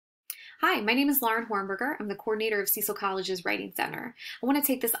Hi, my name is Lauren Hornberger. I'm the coordinator of Cecil College's Writing Center. I want to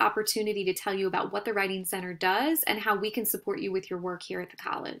take this opportunity to tell you about what the Writing Center does and how we can support you with your work here at the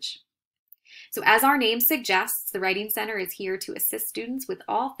college. So as our name suggests, the Writing Center is here to assist students with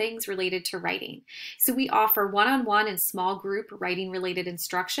all things related to writing. So we offer one-on-one and small group writing-related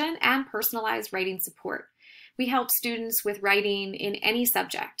instruction and personalized writing support. We help students with writing in any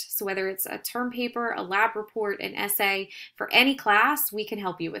subject. So whether it's a term paper, a lab report, an essay, for any class, we can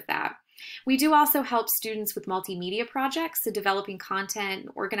help you with that. We do also help students with multimedia projects, so developing content and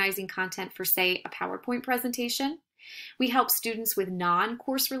organizing content for, say, a PowerPoint presentation. We help students with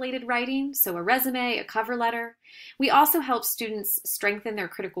non-course related writing, so a resume, a cover letter. We also help students strengthen their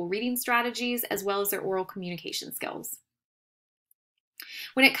critical reading strategies as well as their oral communication skills.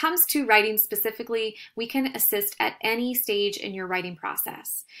 When it comes to writing specifically, we can assist at any stage in your writing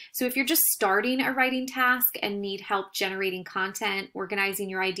process. So if you're just starting a writing task and need help generating content, organizing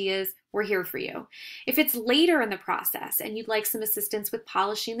your ideas, we're here for you. If it's later in the process and you'd like some assistance with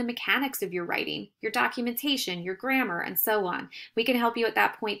polishing the mechanics of your writing, your documentation, your grammar, and so on, we can help you at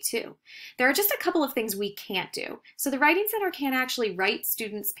that point too. There are just a couple of things we can't do. So the Writing Center can't actually write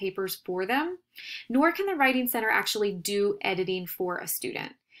students' papers for them, nor can the Writing Center actually do editing for a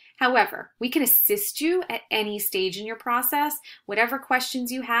student. However, we can assist you at any stage in your process. Whatever questions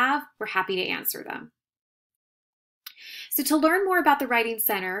you have, we're happy to answer them. So to learn more about the Writing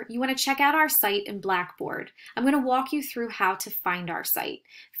Center, you want to check out our site in Blackboard. I'm going to walk you through how to find our site.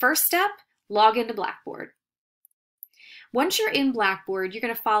 First step, log into Blackboard. Once you're in Blackboard, you're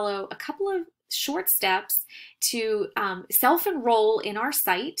going to follow a couple of short steps to self-enroll in our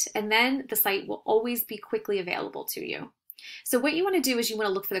site, and then the site will always be quickly available to you. So what you want to do is you want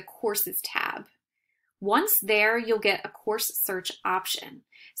to look for the Courses tab. Once there, you'll get a course search option.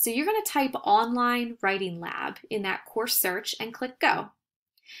 So you're going to type Online Writing Lab in that course search and click Go.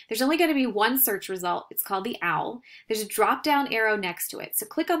 There's only going to be one search result. It's called the OWL. There's a drop-down arrow next to it. So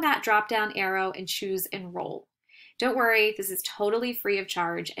click on that drop-down arrow and choose Enroll. Don't worry, this is totally free of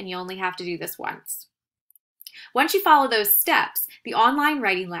charge and you only have to do this once. Once you follow those steps, the Online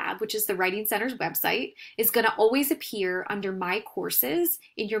Writing Lab, which is the Writing Center's website, is going to always appear under My Courses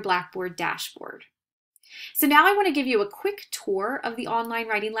in your Blackboard dashboard. So now I want to give you a quick tour of the Online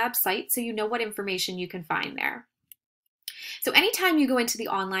Writing Lab site so you know what information you can find there. So anytime you go into the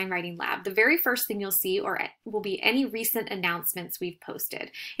Online Writing Lab, the very first thing you'll see will be any recent announcements we've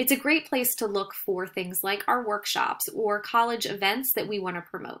posted. It's a great place to look for things like our workshops or college events that we want to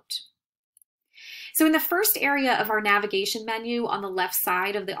promote. So in the first area of our navigation menu on the left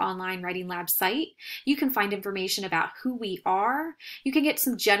side of the Online Writing Lab site, you can find information about who we are. You can get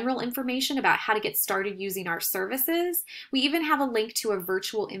some general information about how to get started using our services. We even have a link to a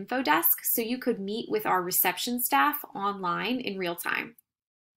virtual info desk, so you could meet with our reception staff online in real time.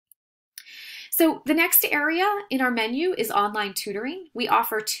 So the next area in our menu is online tutoring. We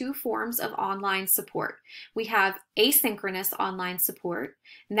offer two forms of online support. We have asynchronous online support,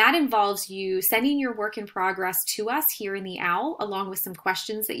 and that involves you sending your work in progress to us here in the OWL along with some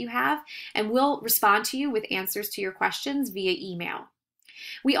questions that you have, and we'll respond to you with answers to your questions via email.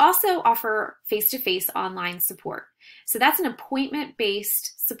 We also offer face-to-face online support. So that's an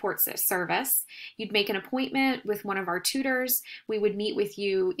appointment-based support service. You'd make an appointment with one of our tutors. We would meet with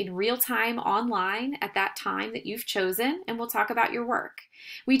you in real time online at that time that you've chosen, and we'll talk about your work.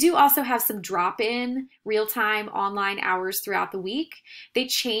 We do also have some drop-in real-time online hours throughout the week. They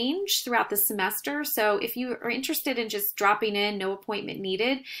change throughout the semester, so if you are interested in just dropping in, no appointment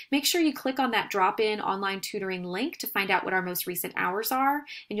needed, make sure you click on that drop-in online tutoring link to find out what our most recent hours are,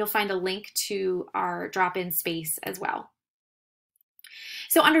 and you'll find a link to our drop-in space as well.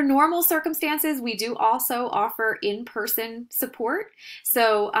 So under normal circumstances, we do also offer in-person support.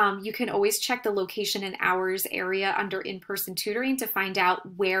 So you can always check the location and hours area under in-person tutoring to find out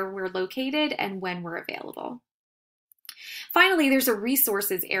where we're located and when we're available. Finally, there's a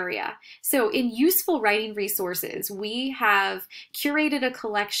resources area. So in useful writing resources, we have curated a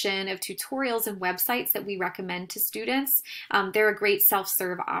collection of tutorials and websites that we recommend to students. They're a great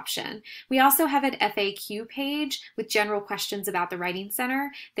self-serve option. We also have an FAQ page with general questions about the Writing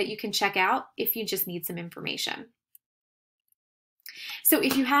Center that you can check out if you just need some information. So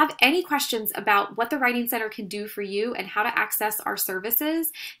if you have any questions about what the Writing Center can do for you and how to access our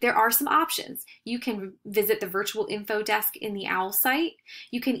services, there are some options. You can visit the virtual info desk in the OWL site.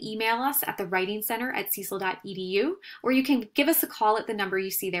 You can email us at thewritingcenter@cecil.edu, or you can give us a call at the number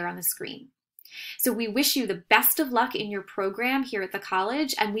you see there on the screen. So we wish you the best of luck in your program here at the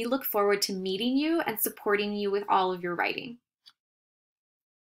college, and we look forward to meeting you and supporting you with all of your writing.